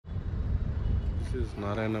This is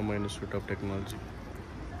Narayanamma Institute of Technology.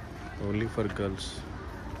 Only for girls.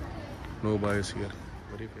 No boys here.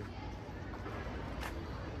 Very fair.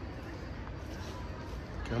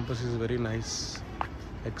 Campus is very nice.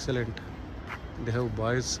 Excellent. They have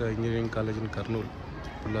boys engineering college in Kurnool.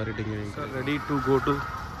 Pullareddy Engineering College. Ready to go to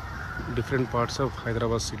different parts of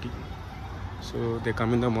Hyderabad city. So they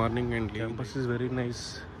come in the morning and leave. Campus is very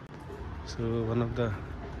nice. So one of the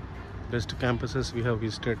best campuses we have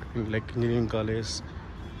visited in like engineering college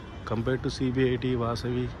compared to CBIT,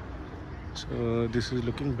 Vasavi. So this is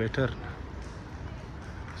looking better.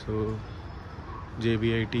 So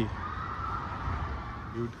JBIT,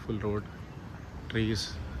 beautiful road,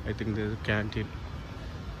 trees. I think there's a canteen.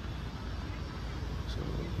 So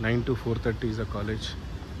 9 to 4:30 is the college.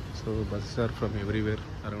 So buses are from everywhere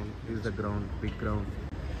around. This is the ground, big ground.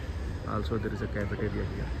 Also there is a cafeteria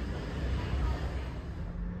here.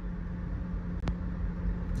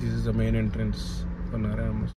 This is the main entrance for Narayanamma.